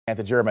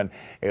Samantha German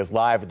is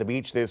live at the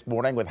beach this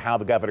morning with how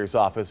the governor's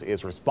office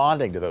is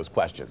responding to those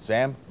questions.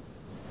 Sam?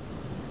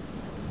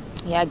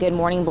 Yeah, good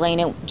morning, Blaine.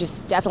 It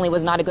just definitely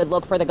was not a good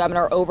look for the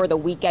governor over the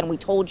weekend. We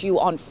told you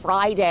on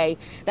Friday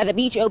that the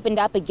beach opened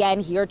up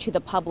again here to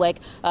the public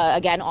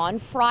again on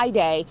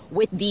Friday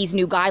with these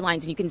new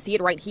guidelines. And you can see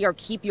it right here.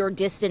 Keep your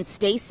distance,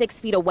 stay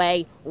 6 feet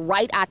away,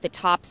 right at the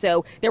top.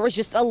 So there was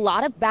just a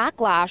lot of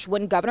backlash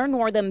when Governor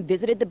Northam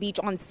visited the beach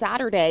on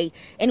Saturday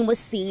and was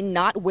seen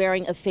not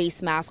wearing a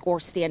face mask or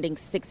standing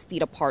 6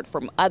 feet apart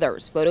from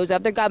others. Photos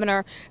of the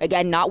governor,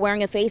 again, not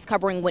wearing a face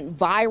covering, went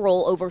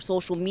viral over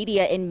social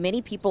media, and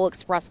many people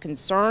expressed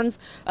concerns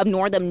of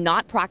Northam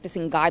not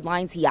practicing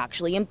guidelines he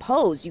actually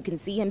imposed. You can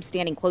see him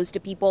standing close to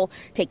people,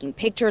 taking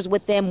pictures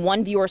with them.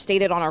 One viewer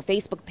stated on our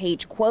Facebook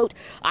page, quote,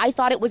 "I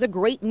thought it was a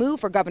great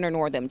move for Governor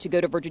Northam to go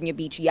to Virginia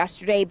Beach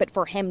yesterday, but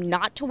for him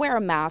not to wear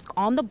a mask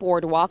on the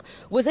boardwalk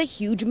was a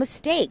huge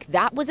mistake.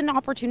 That was an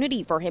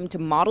opportunity for him to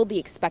model the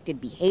expected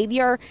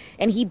behavior,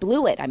 and he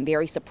blew it. I'm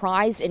very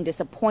surprised and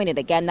disappointed."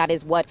 Again, that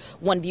is what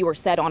one viewer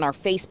said on our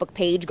Facebook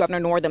page. Governor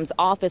Northam's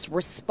office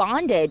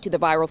responded to the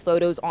viral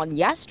photos on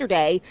yesterday.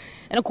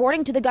 And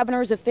according to the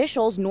governor's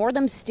officials,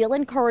 Northam still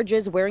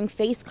encourages wearing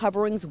face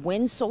coverings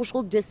when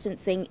social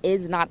distancing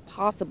is not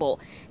possible.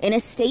 In a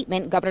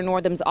statement, Governor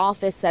Northam's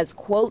office says,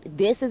 quote,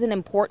 "This is an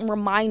important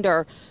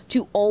reminder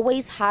to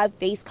always have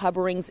face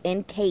coverings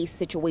in case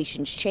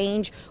situations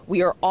change.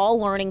 We are all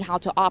learning how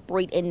to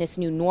operate in this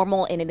new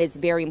normal, and it is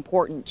very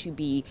important to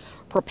be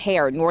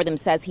prepared." Northam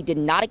says he did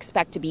not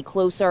expect to be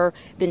closer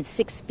than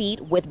 6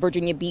 feet with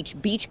Virginia Beach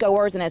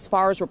beachgoers. And as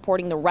far as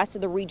reporting the rest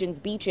of the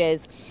region's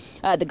beaches,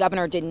 the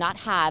governor did not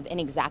have an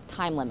exact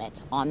time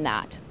limit on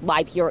that.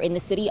 Live here in the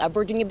city of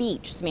Virginia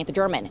Beach, Samantha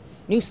German,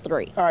 News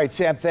 3. All right,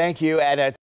 Sam, thank you. And